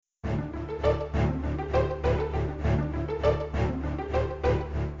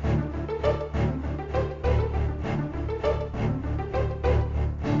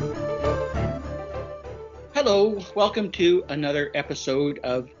Hello, welcome to another episode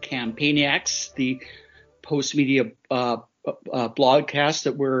of Campaigniacs, the post-media blogcast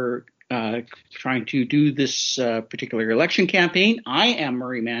that we're trying to do this particular election campaign. I am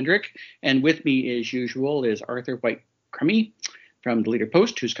Murray Mandrick, and with me, as usual, is Arthur White-Crummey from the Leader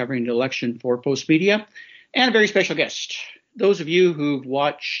Post, who's covering the election for Postmedia, and a very special guest. Those of you who've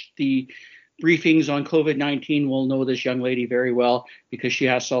watched the briefings on COVID-19 will know this young lady very well because she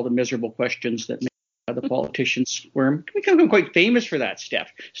asks all the miserable questions that make the politicians squirm. We become quite famous for that,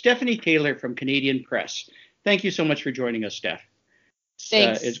 Stephanie Taylor from Canadian Press. Thank you so much for joining us, Steph.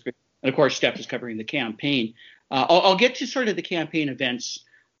 Thanks. It's great. And of course, Steph is covering the campaign. I'll get to sort of the campaign events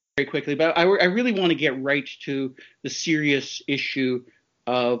very quickly, but I really want to get right to the serious issue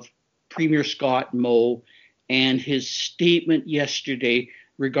of Premier Scott Moe and his statement yesterday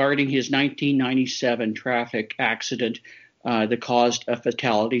regarding his 1997 traffic accident that caused a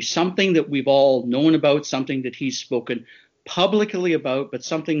fatality, something that we've all known about, something that he's spoken publicly about, but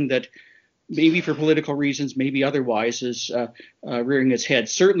something that maybe for political reasons, maybe otherwise, is rearing its head.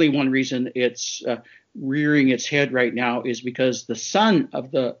 Certainly one reason it's rearing its head right now is because the son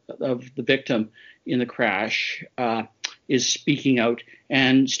of the victim in the crash is speaking out.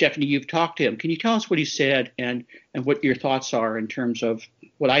 And Stephanie, you've talked to him. Can you tell us what he said and what your thoughts are in terms of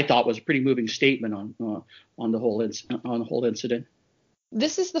what I thought was a pretty moving statement on the whole incident?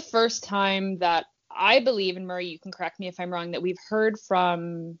 This is the first time that I believe, and Murray, you can correct me if I'm wrong, that we've heard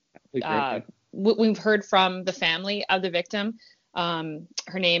from the family of the victim.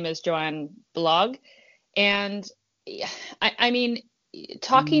 Her name is Joanne Blog, and I mean,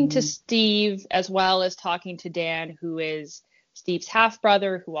 talking to Steve as well as talking to Dan, who is Steve's half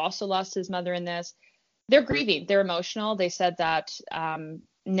brother, who also lost his mother in this, they're grieving, they're emotional. They said that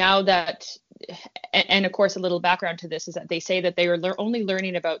now that, and of course, a little background to this is that they say that they are only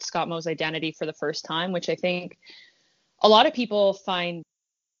learning about Scott Moe's identity for the first time, which I think a lot of people find,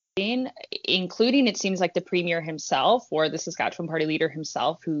 including it seems like the Premier himself or the Saskatchewan Party leader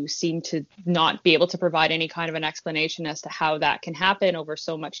himself, who seemed to not be able to provide any kind of an explanation as to how that can happen over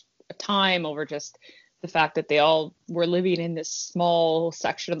so much time, over just the fact that they all were living in this small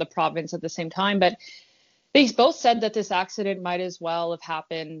section of the province at the same time. But they both said that this accident might as well have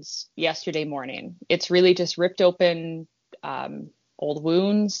happened yesterday morning. It's really just ripped open old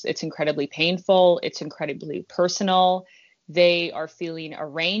wounds. It's incredibly painful. It's incredibly personal. They are feeling a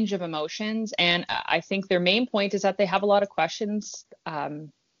range of emotions. And I think their main point is that they have a lot of questions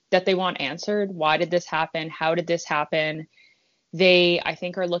that they want answered. Why did this happen? How did this happen? They, I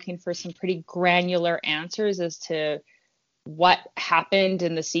think, are looking for some pretty granular answers as to what happened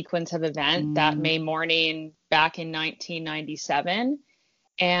in the sequence of event that May morning back in 1997.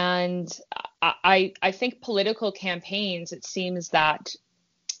 And I think political campaigns, it seems that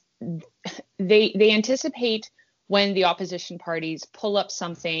they anticipate when the opposition parties pull up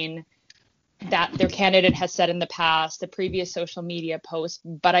something that their candidate has said in the past, a previous social media post.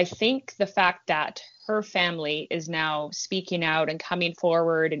 But I think the fact that her family is now speaking out and coming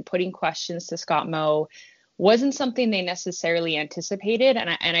forward and putting questions to Scott Moe wasn't something they necessarily anticipated.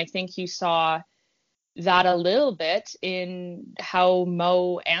 And I think you saw that a little bit in how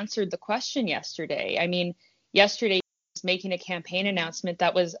Moe answered the question yesterday. I mean, yesterday he was making a campaign announcement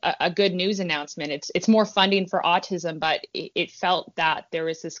that was a good news announcement. It's more funding for autism, but it felt that there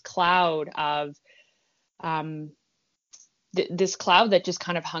was this cloud of this cloud that just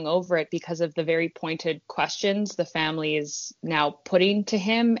kind of hung over it because of the very pointed questions the family is now putting to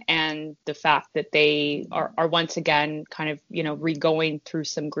him, and the fact that they are once again kind of, re-going through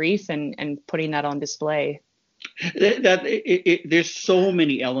some grief and putting that on display. There's so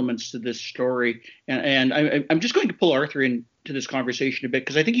many elements to this story, and I'm just going to pull Arthur into this conversation a bit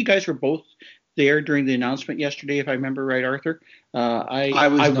because I think you guys were both there during the announcement yesterday, if I remember right, Arthur. I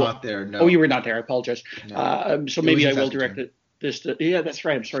was not there. No. Oh, you were not there. I apologize. No. So maybe I will direct this to. Yeah, that's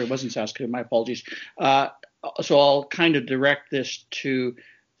right. I'm sorry, it wasn't Saskatoon. My apologies. So I'll kind of direct this to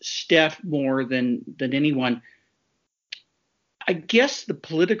Steph more than anyone. I guess the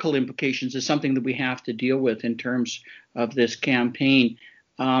political implications is something that we have to deal with in terms of this campaign.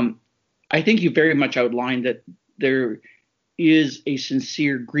 I think you very much outlined that there is a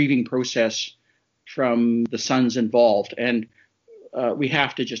sincere grieving process from the sons involved, and we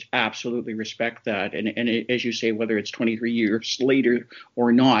have to just absolutely respect that. And as you say, whether it's 23 years later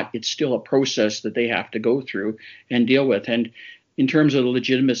or not, it's still a process that they have to go through and deal with. And in terms of the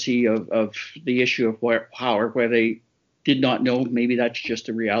legitimacy of the issue of how or where they did not know, maybe that's just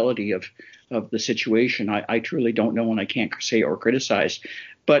the reality of the situation. I truly don't know, and I can't say or criticize.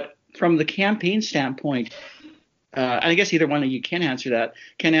 But from the campaign standpoint, and I guess either one of you can answer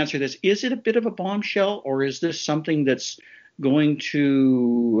this. Is it a bit of a bombshell, or is this something that's going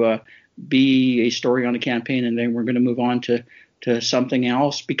to be a story on the campaign, and then we're going to move on to something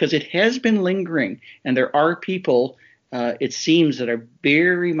else? Because it has been lingering, and there are people, it seems, that are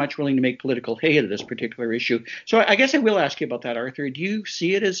very much willing to make political hay of this particular issue. So I guess I will ask you about that, Arthur. Do you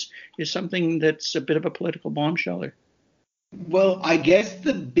see it as something that's a bit of a political bombshell? Well, I guess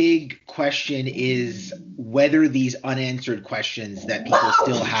the big question is whether these unanswered questions that people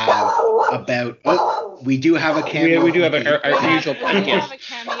still have about. Oh, we do have a cameo. Yeah, we do have our usual. We have a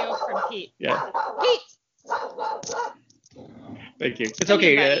cameo from Pete. Yeah. Pete. Thank you. It's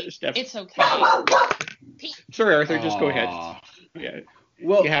okay, Steph. It's okay. Pete. Sorry, Arthur. Just go ahead. Yeah.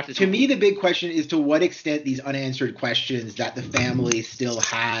 Well, to me, the big question is to what extent these unanswered questions that the family still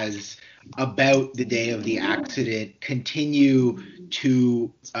has about the day of the accident continue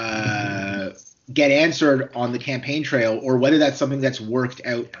to get answered on the campaign trail, or whether that's something that's worked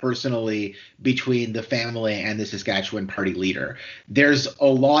out personally between the family and the Saskatchewan party leader. There's a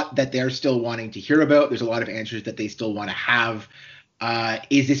lot that they're still wanting to hear about. There's a lot of answers that they still want to have.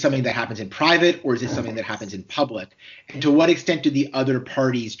 Is this something that happens in private, or is this something that happens in public? And to what extent do the other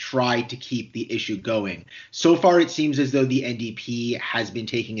parties try to keep the issue going? So far, it seems as though the NDP has been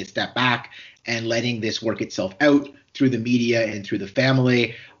taking a step back and letting this work itself out through the media and through the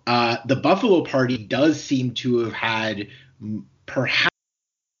family. The Buffalo Party does seem to have had perhaps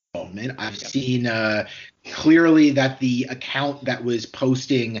involvement. I've seen clearly that the account that was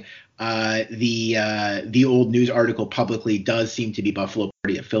posting the old news article publicly does seem to be Buffalo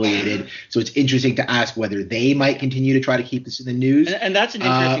Party affiliated. So it's interesting to ask whether they might continue to try to keep this in the news. And that's an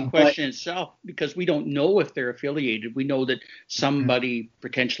interesting question itself, because we don't know if they're affiliated. We know that somebody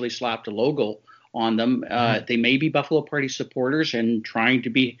potentially slapped a logo on them. They may be Buffalo Party supporters and trying to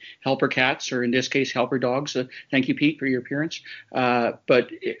be helper cats, or in this case, helper dogs. Thank you, Pete, for your appearance.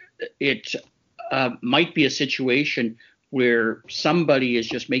 But it might be a situation where somebody is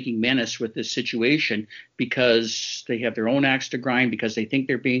just making menace with this situation because they have their own axe to grind, because they think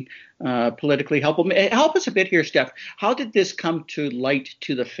they're being politically helpful. Help us a bit here, Steph. How did this come to light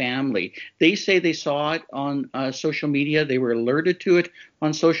to the family? They say they saw it on social media. They were alerted to it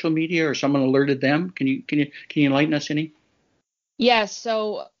on social media, or someone alerted them. Can you enlighten us any? Yeah,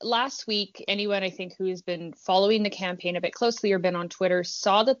 so last week, anyone I think who has been following the campaign a bit closely or been on Twitter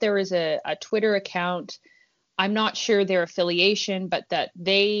saw that there was a Twitter account. I'm not sure their affiliation, but that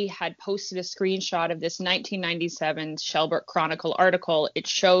they had posted a screenshot of this 1997 Shelburne Chronicle article. It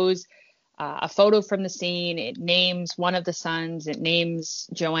shows a photo from the scene. It names one of the sons. It names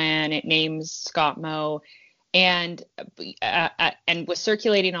Joanne. It names Scott Moe, and was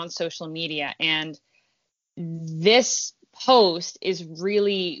circulating on social media. And this post is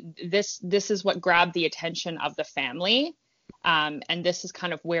really this is what grabbed the attention of the family, and this is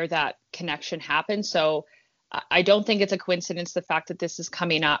kind of where that connection happened. So I don't think it's a coincidence, the fact that this is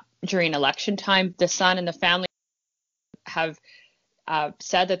coming up during election time. The son and the family have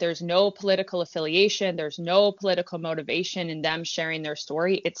said that there's no political affiliation, there's no political motivation in them sharing their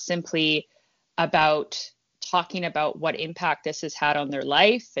story. It's simply about talking about what impact this has had on their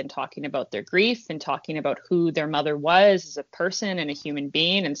life, and talking about their grief, and talking about who their mother was as a person and a human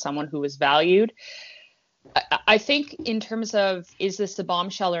being and someone who was valued. I think in terms of, is this a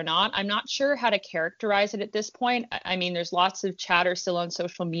bombshell or not, I'm not sure how to characterize it at this point. I mean, there's lots of chatter still on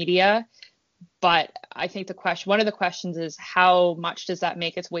social media, but I think one of the questions is, how much does that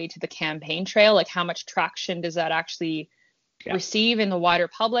make its way to the campaign trail? Like, how much traction does that actually receive in the wider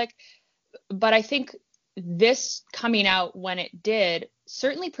public? But I think this coming out when it did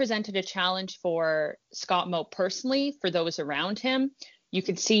certainly presented a challenge for Scott Moe personally, for those around him. You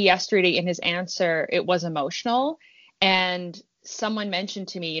could see yesterday in his answer, it was emotional. And someone mentioned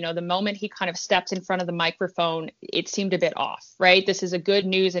to me, the moment he kind of stepped in front of the microphone, it seemed a bit off, right? This is a good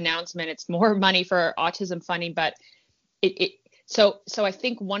news announcement. It's more money for autism funding, but so I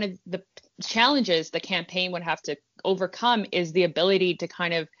think one of the challenges the campaign would have to overcome is the ability to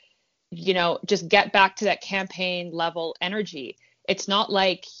kind of, just get back to that campaign level energy. It's not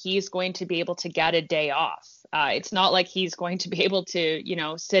like he's going to be able to get a day off. It's not like he's going to be able to,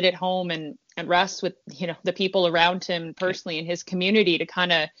 sit at home and rest with, the people around him personally in his community to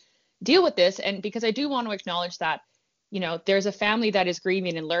kind of deal with this. And because I do want to acknowledge that, there's a family that is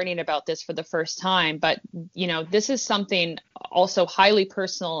grieving and learning about this for the first time. But, this is something also highly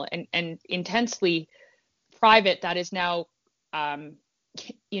personal and intensely private that is now,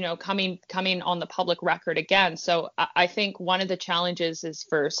 coming on the public record again. So I think one of the challenges is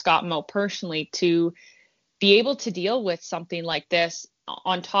for Scott Moe personally to be able to deal with something like this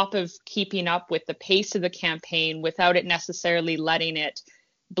on top of keeping up with the pace of the campaign without it necessarily letting it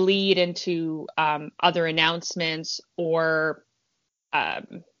bleed into other announcements or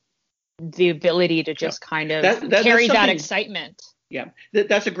the ability to just kind of carry that excitement. Yeah,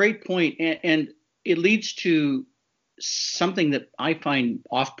 that's a great point. And it leads to something that I find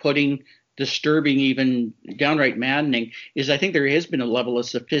off-putting, disturbing, even downright maddening, is I think there has been a level of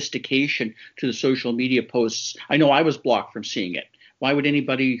sophistication to the social media posts. I know I was blocked from seeing it. Why would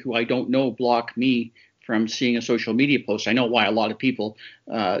anybody who I don't know block me from seeing a social media post? I know why a lot of people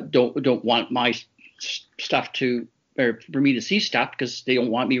don't want my stuff to, or for me to see stuff, because they don't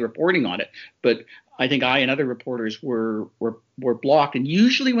want me reporting on it. But I think I and other reporters were blocked. And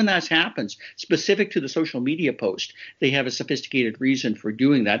usually when that happens, specific to the social media post, they have a sophisticated reason for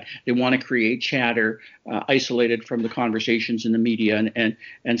doing that. They want to create chatter isolated from the conversations in the media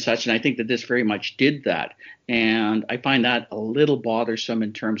and such. And I think that this very much did that. And I find that a little bothersome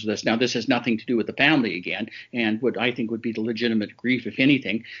in terms of this. Now, this has nothing to do with the family again, and what I think would be the legitimate grief, if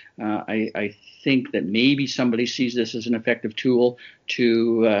anything. I think that maybe somebody sees this as an effective tool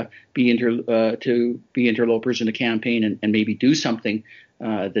to be interlopers in a campaign and maybe do something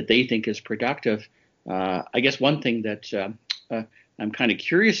that they think is productive. I guess one thing that I'm kind of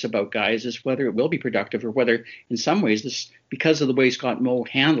curious about, guys, is whether it will be productive or whether in some ways this, because of the way Scott Moe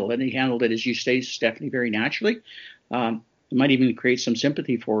handled it, and he handled it, as you say, Stephanie, very naturally, it might even create some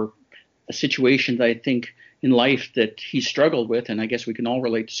sympathy for a situation that I think in life that he struggled with. And I guess we can all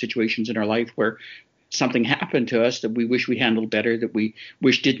relate to situations in our life where something happened to us that we wish we handled better, that we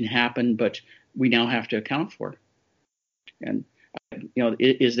wish didn't happen, but we now have to account for. And,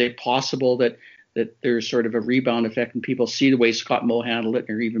 is it possible that there's sort of a rebound effect and people see the way Scott Moe handled it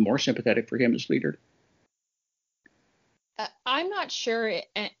and are even more sympathetic for him as leader? I'm not sure.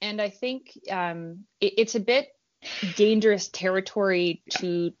 And I think it's a bit dangerous territory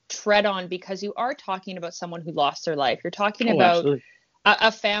to tread on, because you are talking about someone who lost their life. You're talking about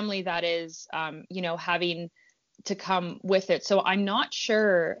a family that is, having to come with it. So I'm not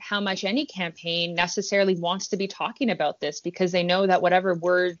sure how much any campaign necessarily wants to be talking about this, because they know that whatever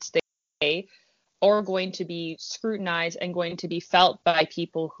words they say are going to be scrutinized and going to be felt by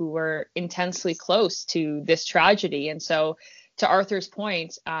people who were intensely close to this tragedy. And so, to Arthur's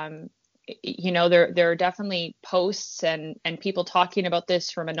point, there are definitely posts and people talking about this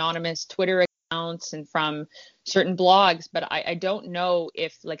from anonymous Twitter accounts and from certain blogs, but I don't know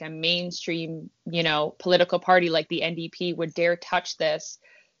if like a mainstream, political party like the NDP would dare touch this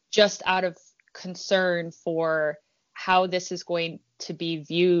just out of concern for how this is going to be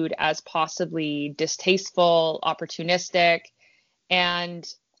viewed as possibly distasteful, opportunistic. And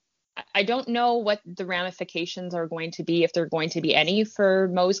I don't know what the ramifications are going to be, if there are going to be any, for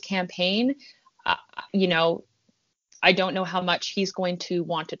Moe's campaign. I don't know how much he's going to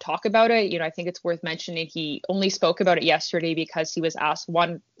want to talk about it. I think it's worth mentioning he only spoke about it yesterday because he was asked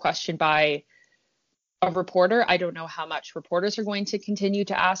one question by a reporter. I don't know how much reporters are going to continue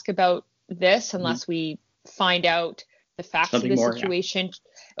to ask about this unless we find out the facts of the situation.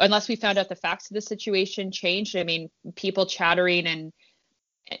 Yeah. Unless we found out the facts of the situation changed. I mean, people chattering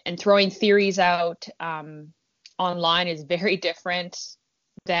and throwing theories out online is very different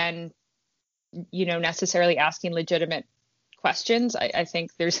than necessarily asking legitimate questions. I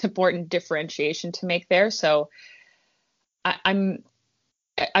think there's important differentiation to make there. So I'm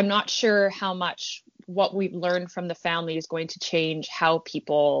not sure how much what we've learned from the family is going to change how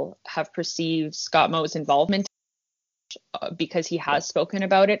people have perceived Scott Moe's involvement, because he has spoken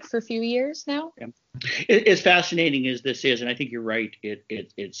about it for a few years now. Yeah. As fascinating as this is, and I think you're right,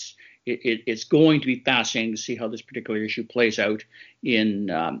 it's going to be fascinating to see how this particular issue plays out in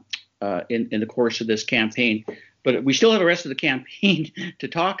the course of this campaign. But we still have the rest of the campaign to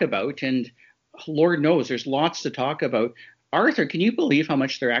talk about, and Lord knows there's lots to talk about. Arthur, can you believe how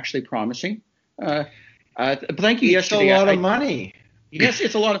much they're actually promising? Thank you. Yesterday, it's a lot of money. Yes,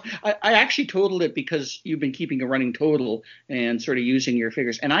 it's a lot of. I actually totaled it because you've been keeping a running total and sort of using your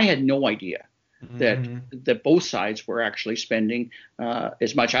figures, and I had no idea that both sides were actually spending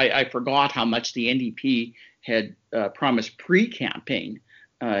as much. I forgot how much the NDP had promised pre-campaign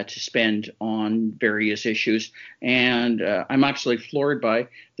to spend on various issues, and I'm absolutely floored by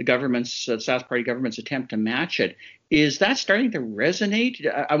the government's, the Sask Party government's attempt to match it. Is that starting to resonate?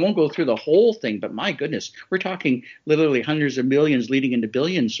 I won't go through the whole thing, but my goodness, we're talking literally hundreds of millions leading into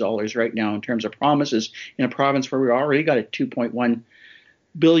billions of dollars right now in terms of promises in a province where we already got a $2.1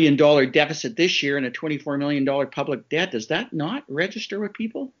 billion deficit this year and a $24 million public debt. Does that not register with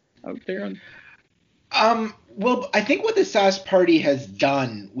people out there? Well, I think what the Sask party has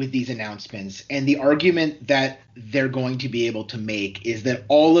done with these announcements and the argument that they're going to be able to make is that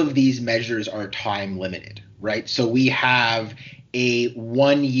all of these measures are time limited, right? So we have a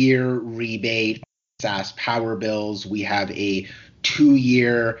 1-year rebate on Sask power bills. We have a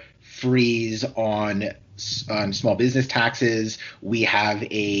 2-year freeze on small business taxes. We have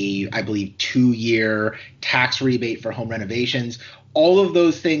I believe, 2-year tax rebate for home renovations. All of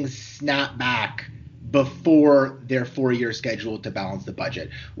those things snap back before their 4-year schedule to balance the budget,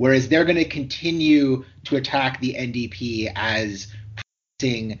 whereas they're going to continue to attack the NDP as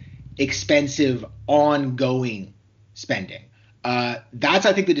pricing expensive ongoing spending. That's,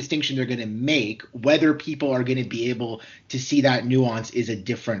 I think, the distinction they're going to make. Whether people are going to be able to see that nuance is a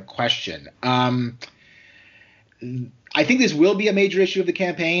different question. I think this will be a major issue of the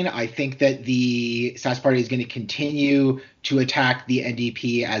campaign. I think that the Sask party is going to continue to attack the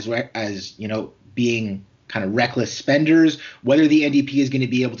NDP as being kind of reckless spenders. Whether the NDP is going to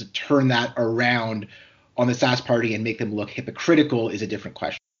be able to turn that around on the Sask party and make them look hypocritical is a different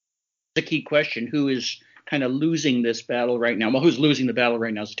question. The key question: who is kind of losing this battle right now? Well, who's losing the battle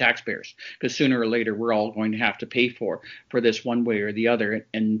right now is the taxpayers, because sooner or later we're all going to have to pay for this one way or the other.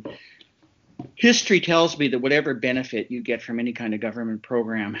 And history tells me that whatever benefit you get from any kind of government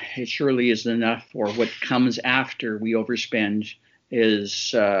program, it surely isn't enough for what comes after we overspend.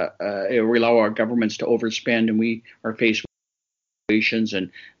 We allow our governments to overspend, and we are faced with situations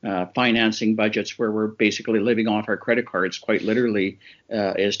and financing budgets where we're basically living off our credit cards, quite literally,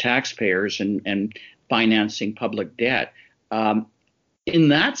 as taxpayers, and financing public debt. In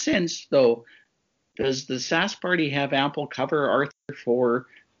that sense, though, does the Sask party have ample cover, Arthur, for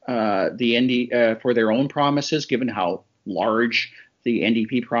for their own promises, given how large the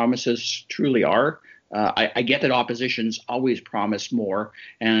NDP promises truly are? I get that oppositions always promise more,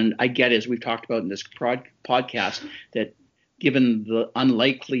 and I get, as we've talked about in this podcast, that given the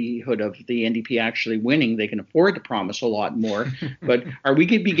unlikelihood of the NDP actually winning, they can afford to promise a lot more. But are we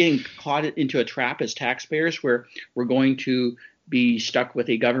going to be getting caught into a trap as taxpayers where we're going to be stuck with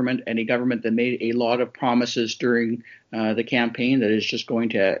a government that made a lot of promises during the campaign that is just going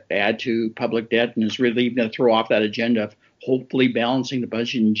to add to public debt and is really going to throw off that agenda of hopefully balancing the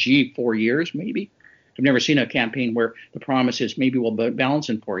budget in 4 years, maybe? I've never seen a campaign where the promise is maybe we'll balance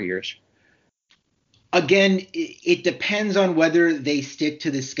in 4 years. Again, it depends on whether they stick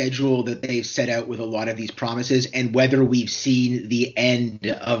to the schedule that they've set out with a lot of these promises, and whether we've seen the end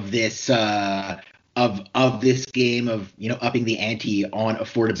of this of this game of upping the ante on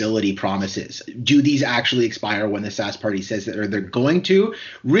affordability promises. Do these actually expire when the Sask party says that they're going to?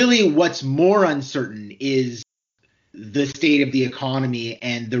 Really, what's more uncertain is the state of the economy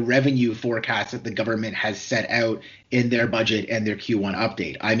and the revenue forecast that the government has set out in their budget and their Q1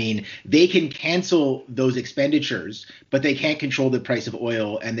 update. I mean, they can cancel those expenditures, but they can't control the price of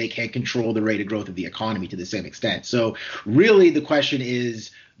oil, and they can't control the rate of growth of the economy to the same extent. So really the question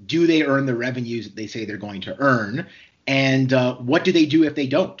is, do they earn the revenues that they say they're going to earn? And what do they do if they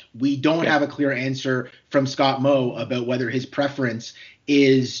don't? We don't have a clear answer from Scott Moe about whether his preference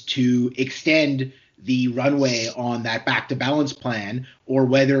is to extend the runway on that back to balance plan, or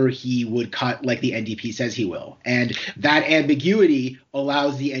whether he would cut like the NDP says he will. And that ambiguity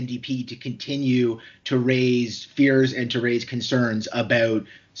allows the NDP to continue to raise fears and to raise concerns about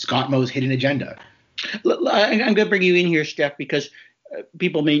Scott Moe's hidden agenda. I'm going to bring you in here, Steph, because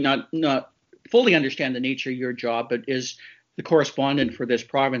people may not fully understand the nature of your job, but as the correspondent for this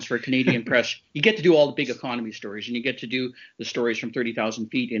province for Canadian Press, you get to do all the big economy stories, and you get to do the stories from 30,000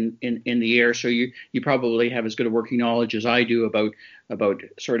 feet in the air. So you probably have as good a working knowledge as I do about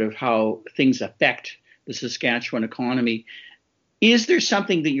sort of how things affect the Saskatchewan economy. Is there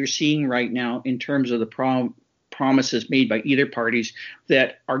something that you're seeing right now in terms of the promises made by either parties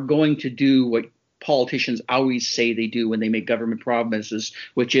that are going to do what politicians always say they do when they make government promises,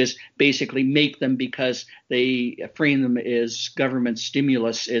 which is basically make them because they frame them as government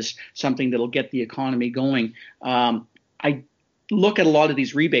stimulus, as something that'll get the economy going? I look at a lot of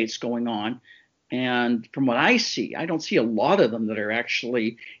these rebates going on, and from what I see, I don't see a lot of them that are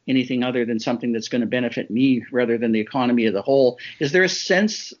actually anything other than something that's going to benefit me rather than the economy as a whole. Is there a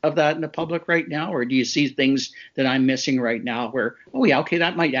sense of that in the public right now, or do you see things that I'm missing right now where, oh yeah, okay,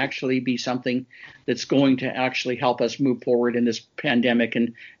 that might actually be something that's going to actually help us move forward in this pandemic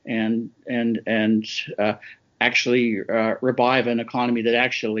and actually revive an economy that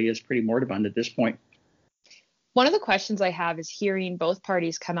actually is pretty moribund at this point? One of the questions I have is hearing both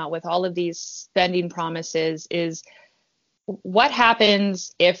parties come out with all of these spending promises is, what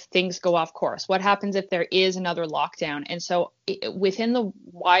happens if things go off course? What happens if there is another lockdown? And so within the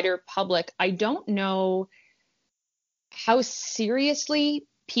wider public, I don't know how seriously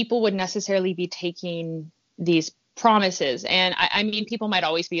people would necessarily be taking these promises. And I mean, people might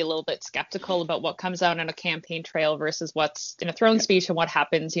always be a little bit skeptical about what comes out on a campaign trail versus what's in a throne speech and what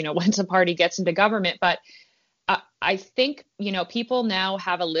happens, once a party gets into government. But I think, people now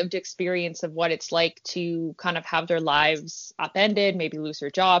have a lived experience of what it's like to kind of have their lives upended, maybe lose their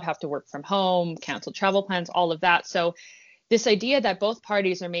job, have to work from home, cancel travel plans, all of that. So this idea that both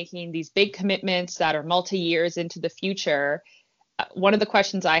parties are making these big commitments that are multi-years into the future, one of the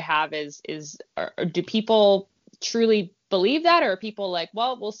questions I have is do people truly believe that, or are people like,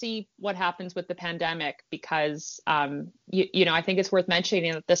 well, we'll see what happens with the pandemic? Because, I think it's worth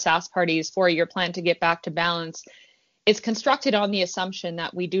mentioning that the Sask Party's 4-year plan to get back to balance is constructed on the assumption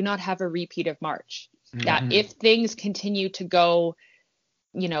that we do not have a repeat of March, that if things continue to go,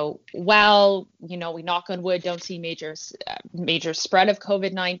 we knock on wood, don't see major spread of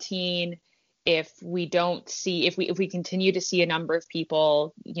COVID-19. If we continue to see a number of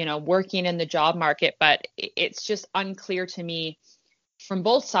people, working in the job market, but it's just unclear to me from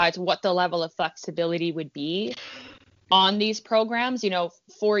both sides what the level of flexibility would be on these programs.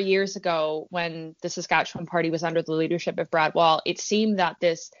 4 years ago, when the Saskatchewan Party was under the leadership of Brad Wall, it seemed that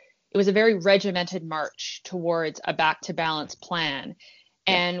it was a very regimented march towards a back to balance plan.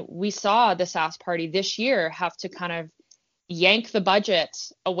 And we saw the Sask Party this year have to kind of yank the budget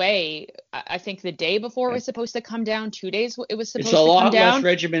away. I think the day before it was supposed to come down, 2 days it was supposed to come down. It's a lot less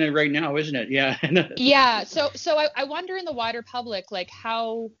regimented right now, isn't it? Yeah. Yeah. So I wonder in the wider public, like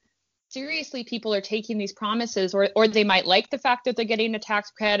how seriously people are taking these promises, or they might like the fact that they're getting a tax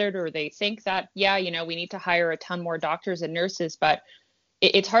credit, or they think that, we need to hire a ton more doctors and nurses, but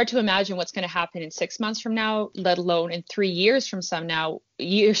it's hard to imagine what's going to happen in 6 months from now, let alone in 3 years from now,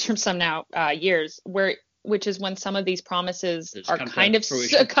 which is when some of these promises are kind of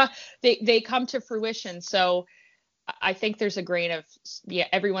they come to fruition. So I think there's a grain of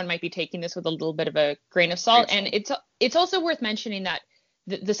everyone might be taking this with a little bit of a grain of salt. And it's also worth mentioning that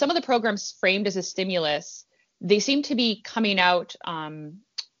some of the programs framed as a stimulus, they seem to be coming out on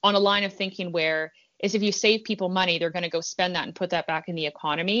a line of thinking where is if you save people money, they're going to go spend that and put that back in the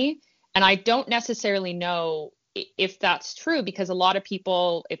economy. And I don't necessarily know if that's true, because a lot of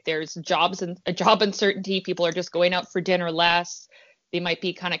people, if there's job uncertainty, people are just going out for dinner less. They might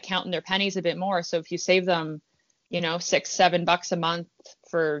be kind of counting their pennies a bit more. So if you save them, $6-7 a month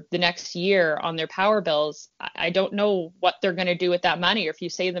for the next year on their power bills, I don't know what they're going to do with that money. Or if you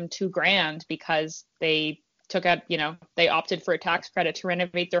save them $2,000 because they took out, they opted for a tax credit to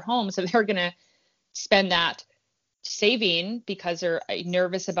renovate their home, so they're going to spend that saving because they're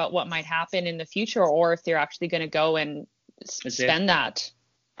nervous about what might happen in the future, or if they're actually going to go and spend that.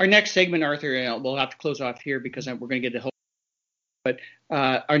 Our next segment, Arthur, we'll have to close off here because we're going to get the whole. But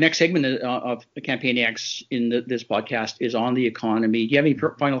our next segment of the Campaign X in this podcast is on the economy. Do you have any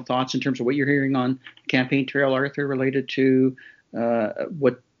final thoughts in terms of what you're hearing on the campaign trail, Arthur, related to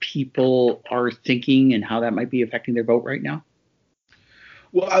what people are thinking and how that might be affecting their vote right now?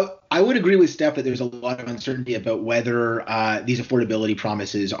 Well, I would agree with Steph that there's a lot of uncertainty about whether these affordability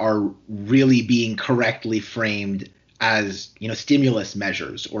promises are really being correctly framed as, stimulus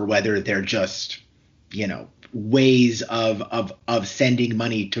measures, or whether they're just, ways of sending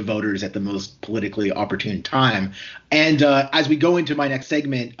money to voters at the most politically opportune time. And as we go into my next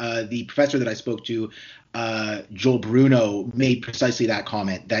segment, the professor that I spoke to, Joel Bruno, made precisely that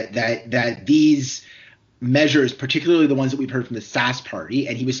comment, that these measures, particularly the ones that we've heard from the Sask Party,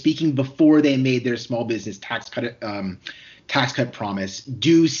 and he was speaking before they made their small business tax cut promise,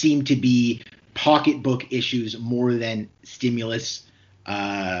 do seem to be pocketbook issues more than stimulus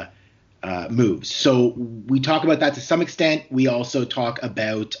moves. So we talk about that to some extent. We also talk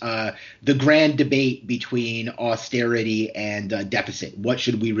about the grand debate between austerity and deficit. What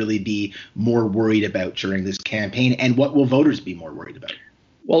should we really be more worried about during this campaign, and what will voters be more worried about?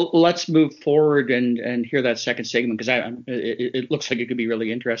 Well, let's move forward and hear that second segment, because it looks like it could be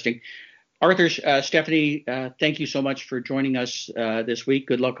really interesting. Arthur, Stephanie, thank you so much for joining us this week.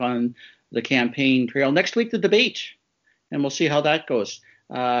 Good luck on the campaign trail. Next week, the debate, and we'll see how that goes.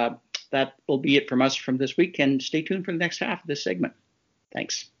 That will be it from us from this week, and stay tuned for the next half of this segment.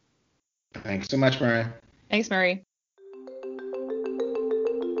 Thanks. Thanks so much, Murray. Thanks, Murray.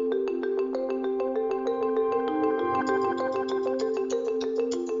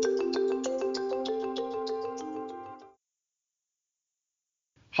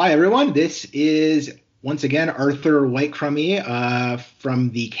 Hi, everyone. This is Once again, Arthur Whitecrummy from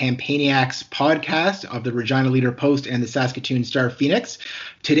the Campaigniacs podcast of the Regina Leader Post and the Saskatoon Star Phoenix.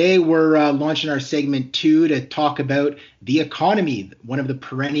 Today, we're launching our segment 2 to talk about the economy, one of the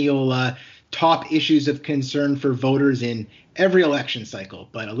perennial top issues of concern for voters in every election cycle,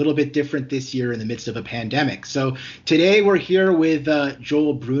 but a little bit different this year in the midst of a pandemic. So today we're here with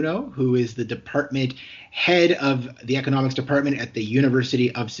Joel Bruno, who is the department head of the economics department at the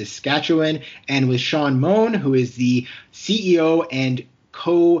University of Saskatchewan, and with Sean Moen, who is the CEO and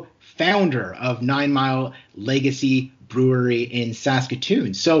co-founder of 9 Mile Legacy Brewery in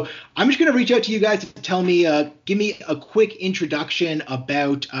Saskatoon. So I'm just going to reach out to you guys to tell me, give me a quick introduction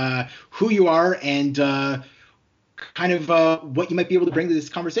about who you are and kind of what you might be able to bring to this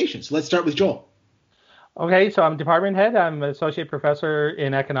conversation. So let's start with Joel. Okay, so I'm department head. I'm an associate professor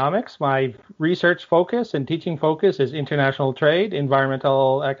in economics. My research focus and teaching focus is international trade,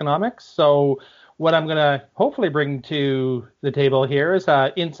 environmental economics. So what I'm going to hopefully bring to the table here is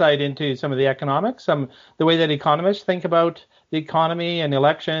insight into some of the economics, the way that economists think about the economy and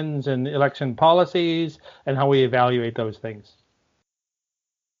elections and election policies and how we evaluate those things.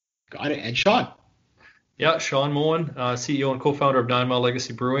 Got it. And Sean? Yeah, Sean Moen, CEO and co-founder of 9 Mile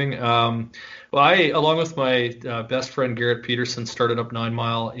Legacy Brewing. I, along with my best friend Garrett Peterson, started up 9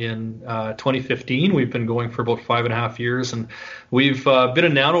 Mile in 2015. We've been going for about 5.5 years, and we've been a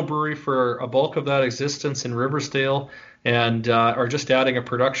nano brewery for a bulk of that existence in Riversdale, and are just adding a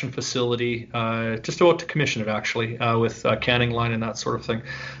production facility, just about to commission it actually, with a canning line and that sort of thing.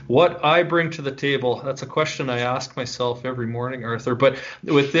 What I bring to the table, that's a question I ask myself every morning, Arthur, but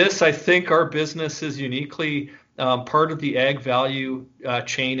with this, I think our business is uniquely part of the ag value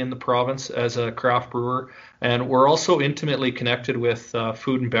chain in the province as a craft brewer, and we're also intimately connected with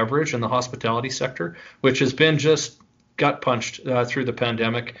food and beverage and the hospitality sector, which has been just gut punched through the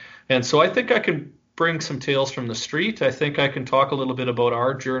pandemic. And so I think I can bring some tales from the street. I think I can talk a little bit about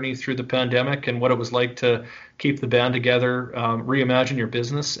our journey through the pandemic and what it was like to keep the band together, reimagine your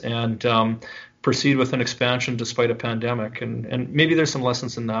business, and proceed with an expansion despite a pandemic. And maybe there's some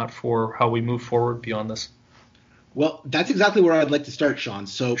lessons in that for how we move forward beyond this. Well, that's exactly where I'd like to start, Sean.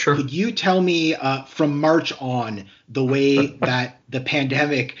 So Sure. Could you tell me from March on the way that the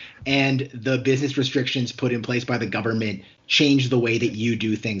pandemic and the business restrictions put in place by the government changed the way that you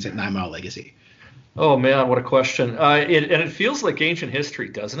do things at 9 Mile Legacy? Oh man, what a question! It feels like ancient history,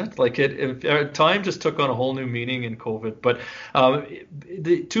 doesn't it? Like time just took on a whole new meaning in COVID. But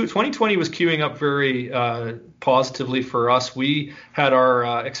 2020 was queuing up very positively for us. We had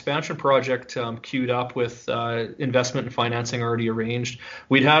our expansion project queued up with investment and financing already arranged.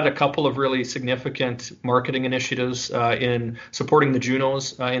 We'd had a couple of really significant marketing initiatives in supporting the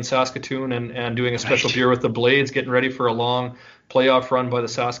Junos in Saskatoon and doing a special beer with the Blades, getting ready for a long playoff run by the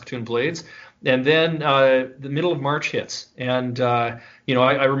Saskatoon Blades. And then the middle of March hits, and I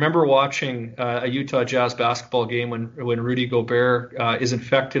remember watching a Utah Jazz basketball game when Rudy Gobert is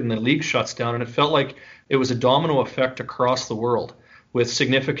infected and the league shuts down, and it felt like it was a domino effect across the world with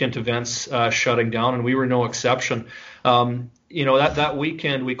significant events shutting down, and we were no exception. That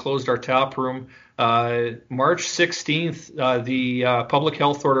weekend we closed our tap room. March 16th, the public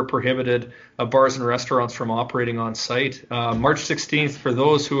health order prohibited bars and restaurants from operating on site. March 16th, for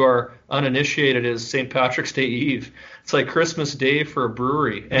those who are uninitiated, is St. Patrick's Day Eve. It's like Christmas Day for a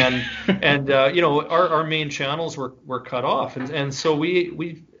brewery, and our main channels were cut off, and so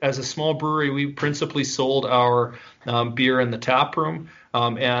we as a small brewery, we principally sold our beer in the tap room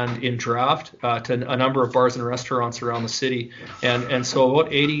and in draft to a number of bars and restaurants around the city, and so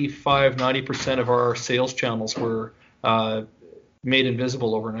about 85-90% of our sales channels were made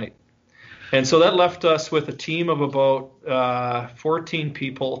invisible overnight. And so that left us with a team of about 14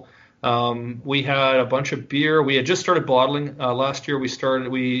 people. We had a bunch of beer. We had just started bottling. Last year we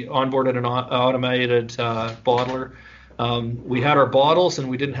onboarded an automated bottler. We had our bottles and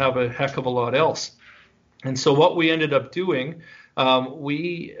we didn't have a heck of a lot else. And so what we ended up doing,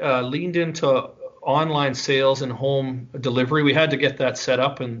 we leaned into online sales and home delivery. We had to get that set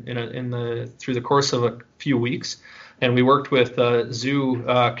up through the course of a few weeks. And we worked with Zoo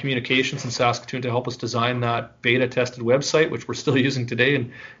Communications in Saskatoon to help us design that beta-tested website, which we're still using today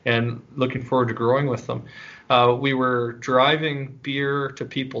and looking forward to growing with them. We were driving beer to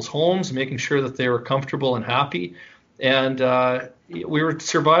people's homes, making sure that they were comfortable and happy. And we were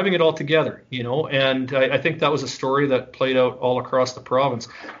surviving it all together, and I think that was a story that played out all across the province.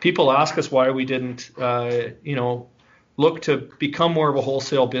 People ask us why we didn't, look to become more of a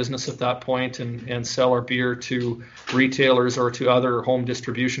wholesale business at that point and sell our beer to retailers or to other home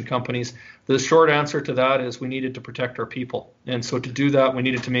distribution companies? The short answer to that is we needed to protect our people. And so to do that, we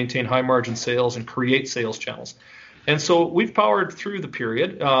needed to maintain high margin sales and create sales channels. And so we've powered through the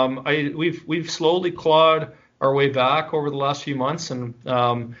period. We've slowly clawed our way back over the last few months, and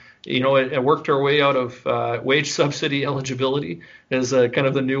it worked our way out of wage subsidy eligibility is kind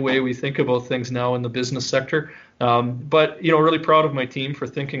of the new way we think about things now in the business sector. But really proud of my team for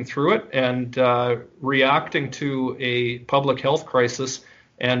thinking through it and reacting to a public health crisis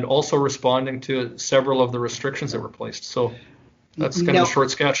and also responding to several of the restrictions that were placed. So that's kind of a short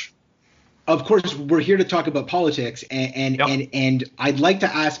sketch. Of course, we're here to talk about politics, and I'd like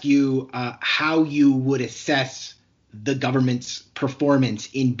to ask you how you would assess the government's performance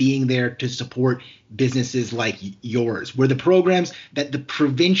in being there to support businesses like yours. Were the programs that the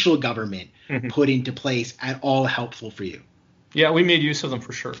provincial government put into place at all helpful for you? Yeah, we made use of them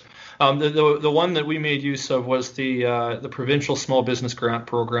for sure. The one that we made use of was the provincial small business grant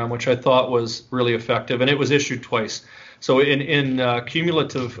program, which I thought was really effective, and it was issued twice. So in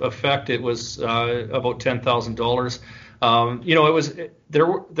cumulative effect, it was about $10,000. It was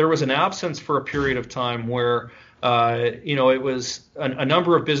there was an absence for a period of time where it was a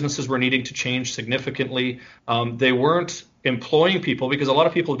number of businesses were needing to change significantly. They weren't employing people because a lot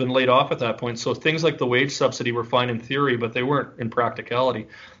of people had been laid off at that point. So things like the wage subsidy were fine in theory, but they weren't in practicality.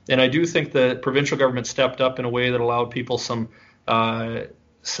 And I do think the provincial government stepped up in a way that allowed people some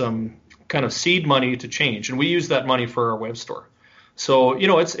kind of seed money to change. And we used that money for our web store. So, it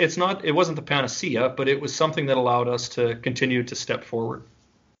wasn't the panacea, but it was something that allowed us to continue to step forward.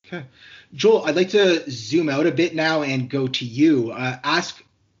 Okay. Joel, I'd like to zoom out a bit now and go to you. Ask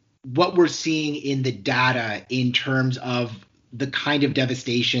what we're seeing in the data in terms of the kind of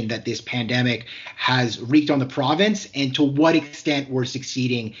devastation that this pandemic has wreaked on the province and to what extent we're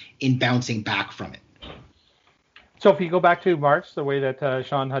succeeding in bouncing back from it. So if you go back to March, the way that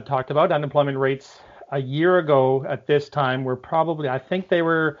Sean had talked about, unemployment rates a year ago at this time were probably, I think they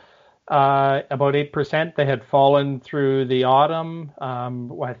were about 8%. They had fallen through the autumn.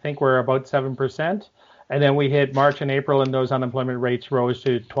 I think we're about 7%. And then we hit March and April, and those unemployment rates rose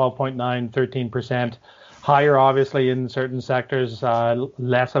to 12.9, 13%. Higher, obviously, in certain sectors,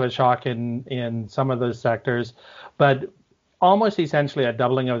 less of a shock in some of those sectors, but almost essentially a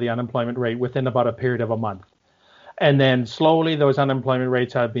doubling of the unemployment rate within about a period of a month. And then slowly those unemployment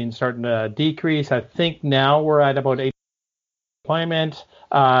rates have been starting to decrease. I think now we're at about 8% employment.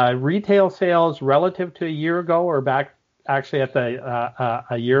 Retail sales relative to a year ago are back actually at the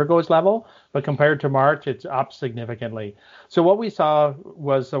a year ago's level, but compared to March, it's up significantly. So what we saw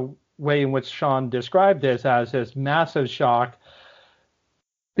was a way in which Sean described this as this massive shock,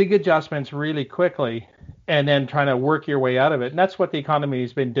 big adjustments really quickly, and then trying to work your way out of it. And that's what the economy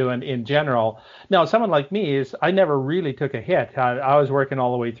has been doing in general. Now, someone like me I never really took a hit. I was working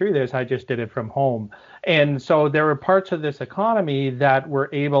all the way through this. I just did it from home. And so there were parts of this economy that were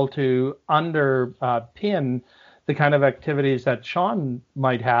able to underpin the kind of activities that Sean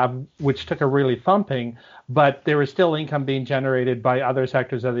might have, which took a really thumping, but there was still income being generated by other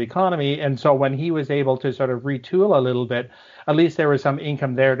sectors of the economy. And so when he was able to sort of retool a little bit, at least there was some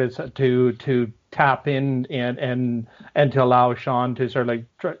income there to tap in and to allow Sean to sort of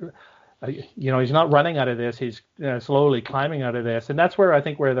he's not running out of this, he's slowly climbing out of this. And that's where I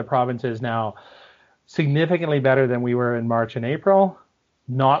think where the province is now, significantly better than we were in March and April,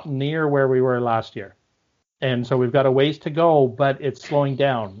 not near where we were last year. And so we've got a ways to go, but it's slowing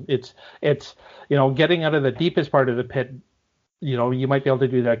down. It's getting out of the deepest part of the pit. You might be able to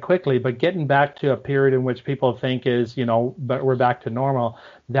do that quickly, but getting back to a period in which people think is, but we're back to normal,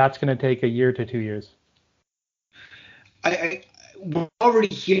 that's going to take a year to 2 years. We're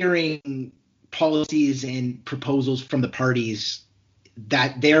already hearing policies and proposals from the parties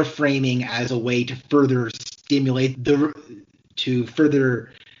that they're framing as a way to further stimulate to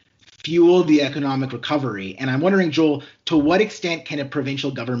further fuel the economic recovery. And I'm wondering, Joel, to what extent can a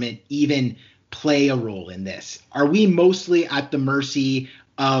provincial government even play a role in this? Are we mostly at the mercy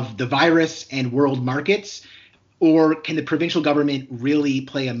of the virus and world markets, or can the provincial government really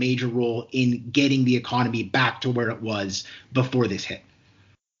play a major role in getting the economy back to where it was before this hit?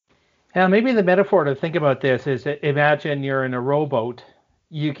 Yeah, maybe the metaphor to think about this is, imagine you're in a rowboat.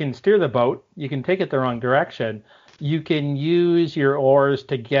 You can steer the boat, you can take it the wrong direction, you can use your oars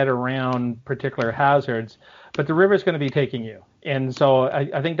to get around particular hazards, but the river is going to be taking you. And so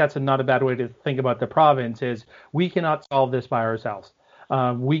I think that's not a bad way to think about the province is we cannot solve this by ourselves.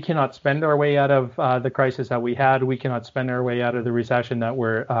 We cannot spend our way out of the crisis that we had. We cannot spend our way out of the recession that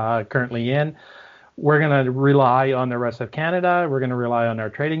we're currently in. we're going to rely on the rest of Canada. We're going to rely on our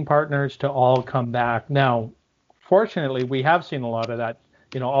trading partners to all come back. Now, fortunately, we have seen a lot of that.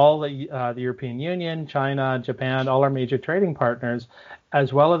 All the European Union, China, Japan, all our major trading partners,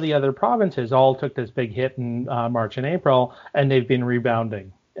 as well as the other provinces, all took this big hit in March and April, and they've been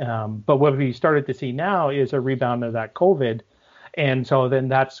rebounding. But what we started to see now is a rebound of that COVID. And so then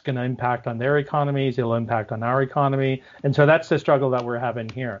that's going to impact on their economies. It'll impact on our economy. And so that's the struggle that we're having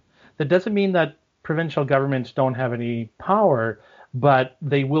here. That doesn't mean that provincial governments don't have any power, but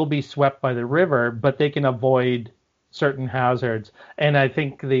they will be swept by the river, but they can avoid certain hazards. And I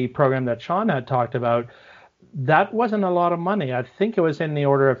think the program that Sean had talked about, that wasn't a lot of money. I think it was in the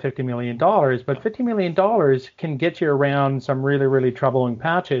order of $50 million, but $50 million can get you around some really, really troubling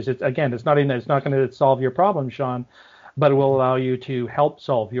patches. It's not going to solve your problem, Sean, but it will allow you to help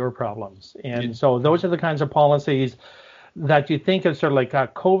solve your problems. And so those are the kinds of policies that you think of, sort of like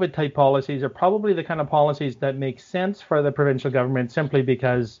COVID type policies, are probably the kind of policies that make sense for the provincial government, simply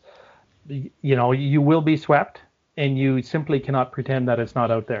because, you will be swept and you simply cannot pretend that it's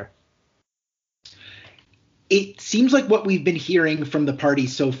not out there. It seems like what we've been hearing from the party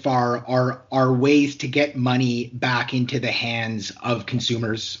so far are ways to get money back into the hands of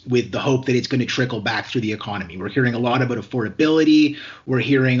consumers with the hope that it's going to trickle back through the economy. We're hearing a lot about affordability. We're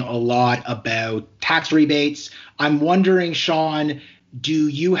hearing a lot about tax rebates. I'm wondering, Sean, do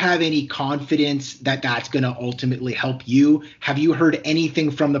you have any confidence that that's going to ultimately help you? Have you heard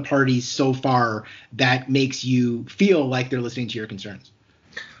anything from the parties so far that makes you feel like they're listening to your concerns?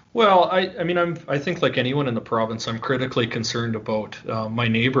 Well, I think like anyone in the province, I'm critically concerned about my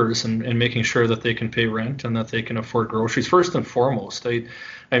neighbors and making sure that they can pay rent and that they can afford groceries first and foremost.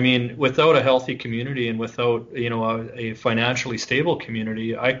 Without a healthy community and without a financially stable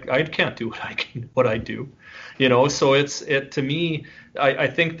community, I can't do what I do. So to me, I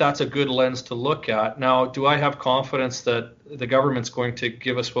think that's a good lens to look at. Now, do I have confidence that the government's going to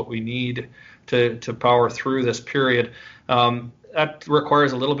give us what we need to power through this period? That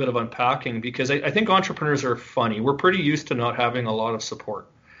requires a little bit of unpacking, because I think entrepreneurs are funny. We're pretty used to not having a lot of support,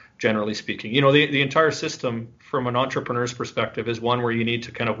 generally speaking. The entire system from an entrepreneur's perspective is one where you need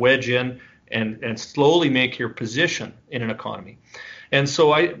to kind of wedge in and slowly make your position in an economy. And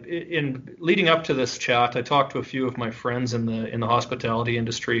so in leading up to this chat, I talked to a few of my friends in the hospitality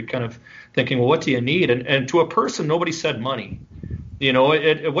industry, kind of thinking, well, what do you need? And to a person, nobody said money.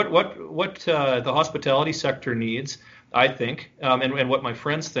 What the hospitality sector needs, I think, and what my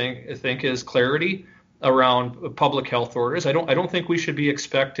friends think is clarity around public health orders. I don't think we should be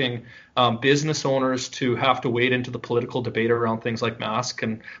expecting business owners to have to wade into the political debate around things like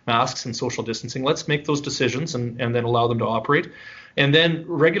masks and social distancing. Let's make those decisions and then allow them to operate. And then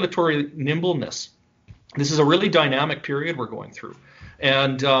regulatory nimbleness. This is a really dynamic period we're going through.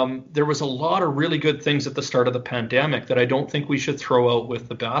 And there was a lot of really good things at the start of the pandemic that I don't think we should throw out with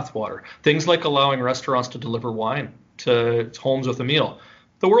the bathwater. Things like allowing restaurants to deliver wine to homes with a meal.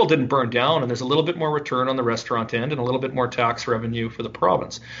 The world didn't burn down, and there's a little bit more return on the restaurant end and a little bit more tax revenue for the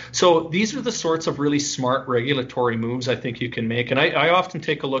province. So these are the sorts of really smart regulatory moves I think you can make. And I often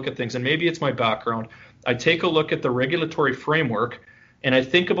take a look at things, and maybe it's my background. I take a look at the regulatory framework, and I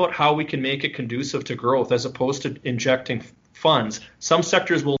think about how we can make it conducive to growth as opposed to injecting funds. Some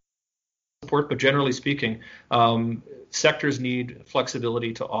sectors will support, but generally speaking, sectors need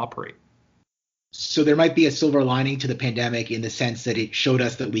flexibility to operate. So there might be a silver lining to the pandemic in the sense that it showed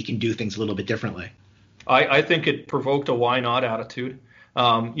us that we can do things a little bit differently. I think it provoked a why not attitude.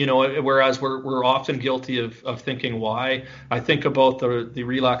 Whereas we're often guilty of thinking why. I think about the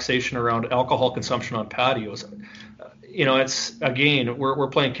relaxation around alcohol consumption on patios. It's, again, we're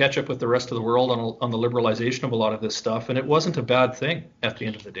playing catch up with the rest of the world on the liberalization of a lot of this stuff, and it wasn't a bad thing at the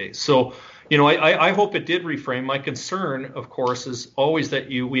end of the day. So, I hope it did reframe. My concern, of course, is always that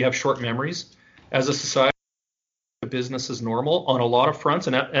we have short memories as a society. Business as normal on a lot of fronts,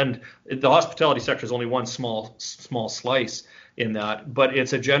 and the hospitality sector is only one small slice in that, but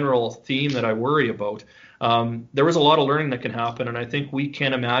it's a general theme that I worry about. There was a lot of learning that can happen, and I think we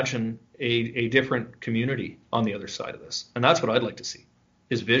can imagine a different community on the other side of this, and that's what I'd like to see,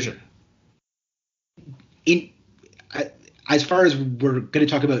 is vision. As far as we're going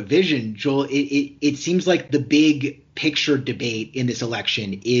to talk about vision, Joel, it seems like the big picture debate in this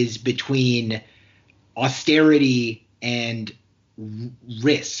election is between austerity and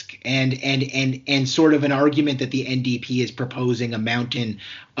risk, and sort of an argument that the NDP is proposing a mountain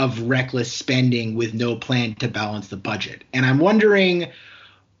of reckless spending with no plan to balance the budget. And I'm wondering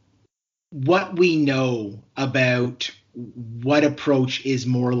what we know about what approach is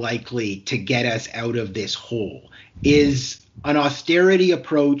more likely to get us out of this hole. Is an austerity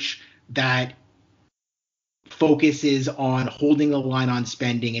approach that focuses on holding the line on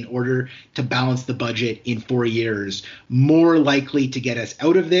spending in order to balance the budget in 4 years more likely to get us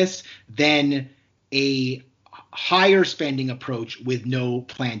out of this than a higher spending approach with no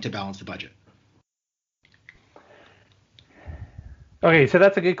plan to balance the budget? Okay, so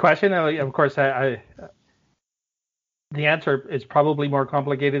that's a good question. Of course, the answer is probably more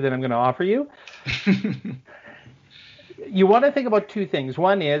complicated than I'm going to offer you. You want to think about two things.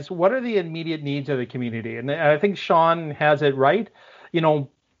 One is, what are the immediate needs of the community? And I think Sean has it right.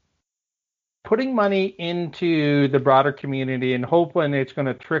 Putting money into the broader community and hoping it's going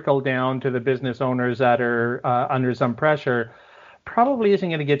to trickle down to the business owners that are under some pressure probably isn't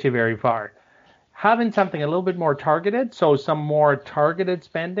going to get you very far. Having something a little bit more targeted, so some more targeted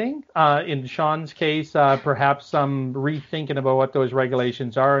spending, in Sean's case, perhaps some rethinking about what those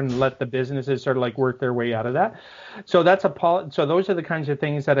regulations are and let the businesses sort of like work their way out of that. So so those are the kinds of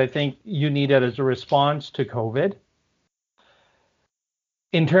things that I think you need as a response to COVID.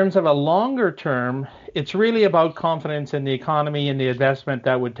 In terms of a longer term, it's really about confidence in the economy and the investment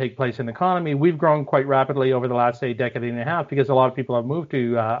that would take place in the economy. We've grown quite rapidly over the last, decade and a half because a lot of people have moved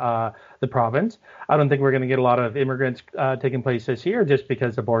to the province. I don't think we're going to get a lot of immigrants taking place this year just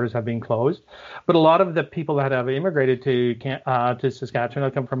because the borders have been closed. But a lot of the people that have immigrated to Saskatchewan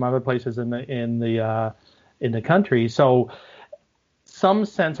have come from other places in the country. So some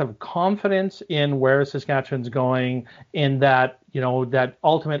sense of confidence in where Saskatchewan's going, in that, that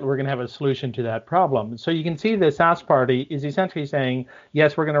ultimately we're going to have a solution to that problem. So you can see the Sask Party is essentially saying,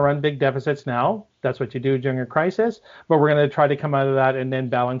 yes, we're going to run big deficits now. That's what you do during a crisis, but we're going to try to come out of that and then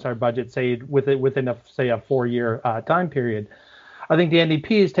balance our budget, within a 4-year time period. I think the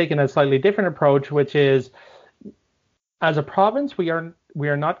NDP has taken a slightly different approach, which is, as a province, we are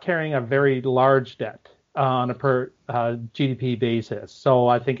not carrying a very large debt on a per GDP basis. So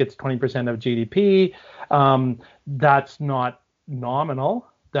I think it's 20% of GDP. That's not nominal.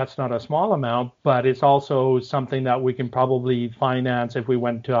 That's not a small amount, but it's also something that we can probably finance if we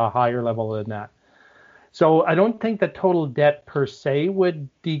went to a higher level than that. So I don't think the total debt per se would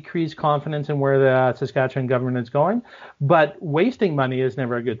decrease confidence in where the Saskatchewan government is going, but wasting money is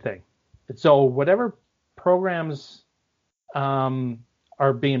never a good thing. So whatever programs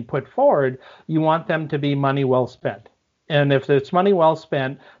are being put forward, you want them to be money well spent. And if it's money well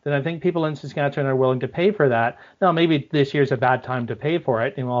spent, then I think people in Saskatchewan are willing to pay for that. Now, maybe this year's a bad time to pay for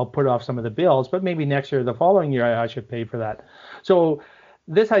it, and I'll put off some of the bills, but maybe next year, the following year, I should pay for that. So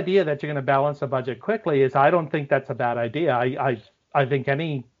this idea that you're going to balance the budget quickly I don't think that's a bad idea. I think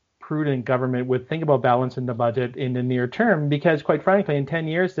any prudent government would think about balancing the budget in the near term, because quite frankly, in 10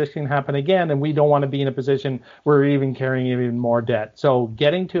 years, this can happen again, and we don't want to be in a position where we're even carrying even more debt. So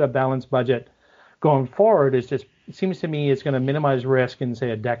getting to a balanced budget going forward it seems to me it's going to minimize risk in, say,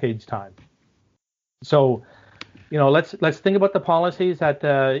 a decade's time. So, let's think about the policies that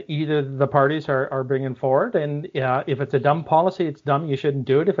either the parties are bringing forward. And if it's a dumb policy, it's dumb. You shouldn't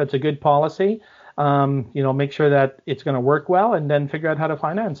do it. If it's a good policy, make sure that it's going to work well, and then figure out how to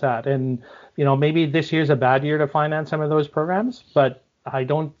finance that. And, maybe this year's a bad year to finance some of those programs, but I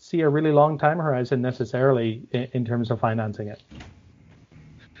don't see a really long time horizon necessarily in terms of financing it.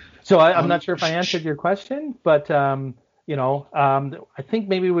 So I'm not sure if I answered your question, but, I think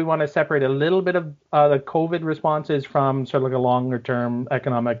maybe we want to separate a little bit of the COVID responses from sort of like a longer term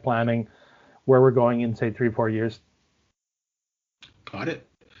economic planning where we're going in, say, 3-4 years. Got it.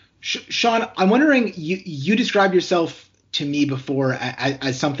 Sean, I'm wondering, you described yourself to me before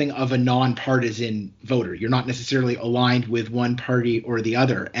as something of a nonpartisan voter. You're not necessarily aligned with one party or the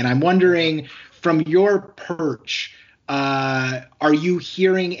other. And I'm wondering, from your perch, are you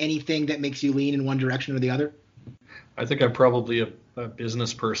hearing anything that makes you lean in one direction or the other? I think I'm probably a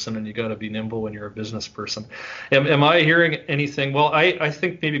business person, and you got to be nimble when you're a business person. Am I hearing anything? Well, I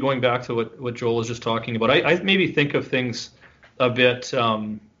think maybe going back to what Joel was just talking about, I maybe think of things a bit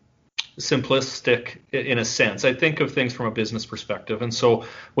simplistic in a sense. I think of things from a business perspective. And so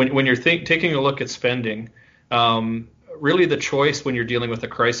when you're taking a look at spending, really the choice when you're dealing with a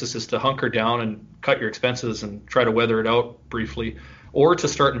crisis is to hunker down and cut your expenses and try to weather it out briefly, or to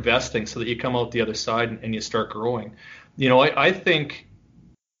start investing so that you come out the other side and you start growing. I think,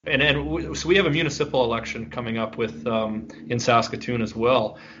 so we have a municipal election coming up with in Saskatoon as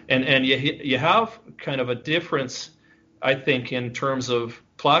well. And you have kind of a difference, I think, in terms of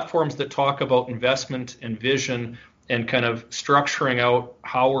platforms that talk about investment and vision and kind of structuring out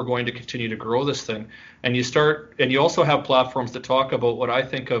how we're going to continue to grow this thing. And you also have platforms that talk about what I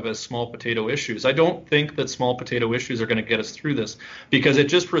think of as small potato issues. I don't think that small potato issues are going to get us through this, because it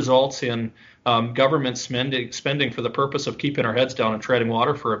just results in government spending for the purpose of keeping our heads down and treading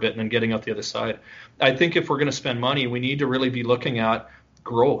water for a bit and then getting out the other side. I think if we're going to spend money, we need to really be looking at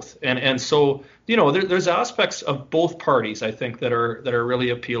growth. And so, there's aspects of both parties, I think, that are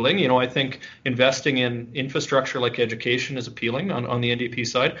really appealing. I think investing in infrastructure like education is appealing on the NDP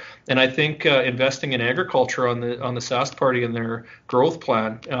side. And I think investing in agriculture on the Sask party and their growth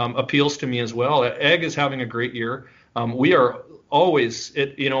plan appeals to me as well. Ag is having a great year. We are always,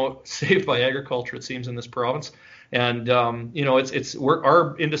 saved by agriculture, it seems, in this province. And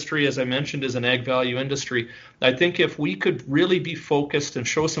our industry, as I mentioned, is an ag value industry. I think if we could really be focused and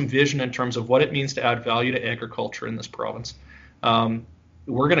show some vision in terms of what it means to add value to agriculture in this province,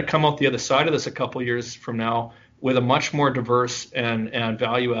 we're going to come out the other side of this a couple of years from now with a much more diverse and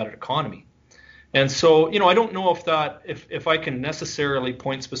value-added economy. And so, I don't know if I can necessarily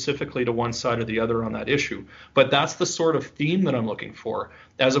point specifically to one side or the other on that issue, but that's the sort of theme that I'm looking for,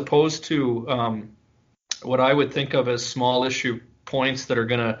 as opposed to what I would think of as small issue points that are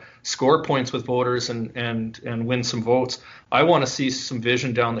going to score points with voters and win some votes. I want to see some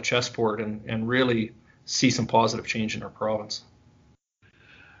vision down the chessboard and really see some positive change in our province.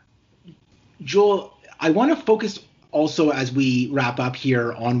 Joel, I want to focus also, as we wrap up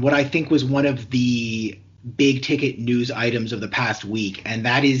here, on what I think was one of the big ticket news items of the past week, and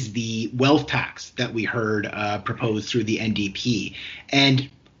that is the wealth tax that we heard proposed through the NDP. And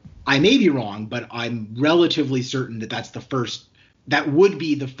I may be wrong, but I'm relatively certain that would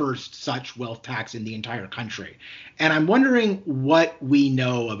be the first such wealth tax in the entire country. And I'm wondering what we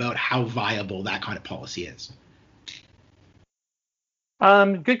know about how viable that kind of policy is.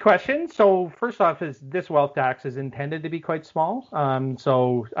 Good question. So first off, this wealth tax is intended to be quite small.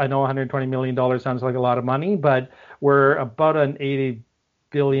 So I know $120 million sounds like a lot of money, but we're about an $80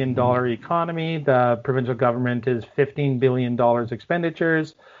 billion economy. The provincial government is $15 billion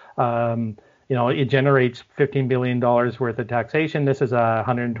expenditures. It generates $15 billion worth of taxation. This is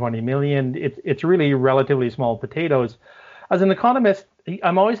 $120 million. It's really relatively small potatoes. As an economist,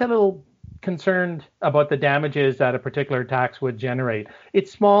 I'm always a little concerned about the damages that a particular tax would generate.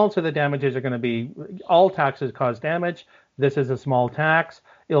 It's small, so the damages are going to be, all taxes cause damage. This is a small tax.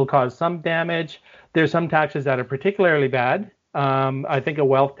 It'll cause some damage. There's some taxes that are particularly bad. I think a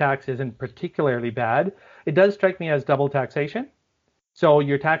wealth tax isn't particularly bad. It does strike me as double taxation. So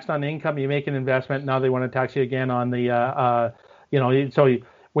you're taxed on income, you make an investment, now they want to tax you again on the,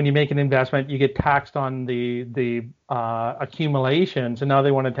 when you make an investment, you get taxed on the accumulation. So now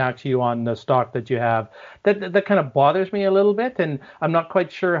they want to tax you on the stock that you have. That kind of bothers me a little bit, and I'm not quite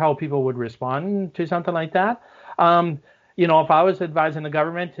sure how people would respond to something like that. If I was advising the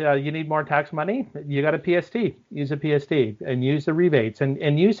government, you need more tax money, you got a PST, use a PST and use the rebates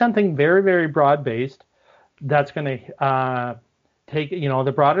and use something very, very broad-based that's going to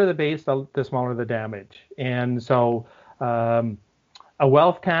the broader the base, the smaller the damage. And so a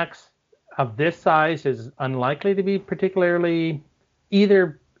wealth tax of this size is unlikely to be particularly,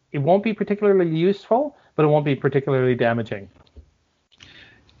 it won't be particularly useful, but it won't be particularly damaging.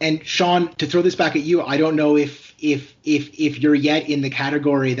 And Sean, to throw this back at you, I don't know if you're yet in the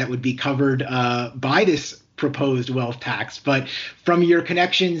category that would be covered by this proposed wealth tax, but from your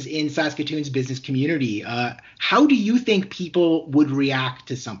connections in Saskatoon's business community, how do you think people would react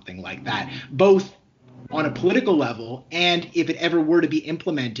to something like that, both on a political level and if it ever were to be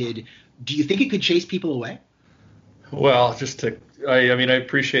implemented? Do you think it could chase people away? Well, I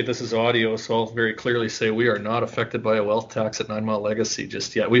appreciate this is audio, so I'll very clearly say we are not affected by a wealth tax at 9 Mile Legacy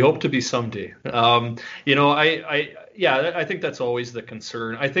just yet. We hope to be someday. I think that's always the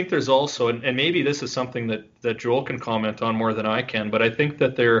concern. I think there's also, and maybe this is something that Joel can comment on more than I can, but I think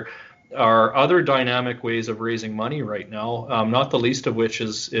that there are other dynamic ways of raising money right now, not the least of which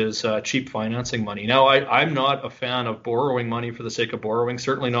is cheap financing money. Now, I'm not a fan of borrowing money for the sake of borrowing,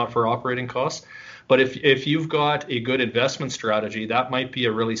 certainly not for operating costs. But if you've got a good investment strategy, that might be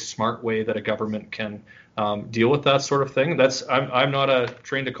a really smart way that a government can deal with that sort of thing. I'm not a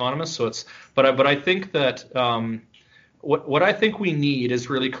trained economist, but I think that what I think we need is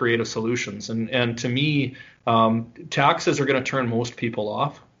really creative solutions. And to me, taxes are going to turn most people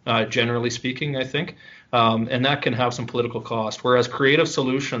off, generally speaking, I think, and that can have some political cost. Whereas creative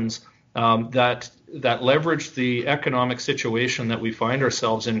solutions that leverage the economic situation that we find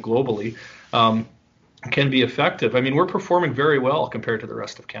ourselves in globally can be effective. I mean, we're performing very well compared to the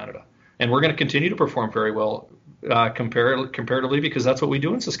rest of Canada, and we're going to continue to perform very well comparatively because that's what we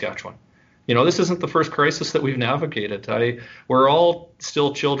do in Saskatchewan. This isn't the first crisis that we've navigated. We're all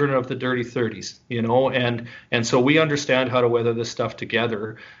still children of the dirty 30s, and so we understand how to weather this stuff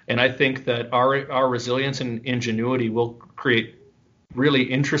together. And I think that our resilience and ingenuity will create really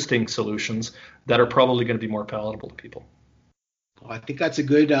interesting solutions that are probably going to be more palatable to people. Well, I think that's a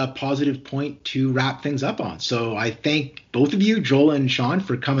good positive point to wrap things up on. So I thank both of you, Joel and Sean,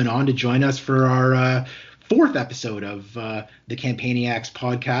 for coming on to join us for our fourth episode of the Campaigniacs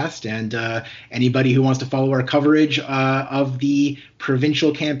podcast. And anybody who wants to follow our coverage of the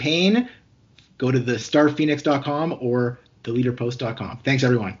provincial campaign, go to thestarphoenix.com or theleaderpost.com. Thanks,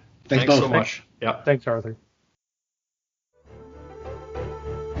 everyone. Thanks both. so much. Yeah. Thanks, Arthur.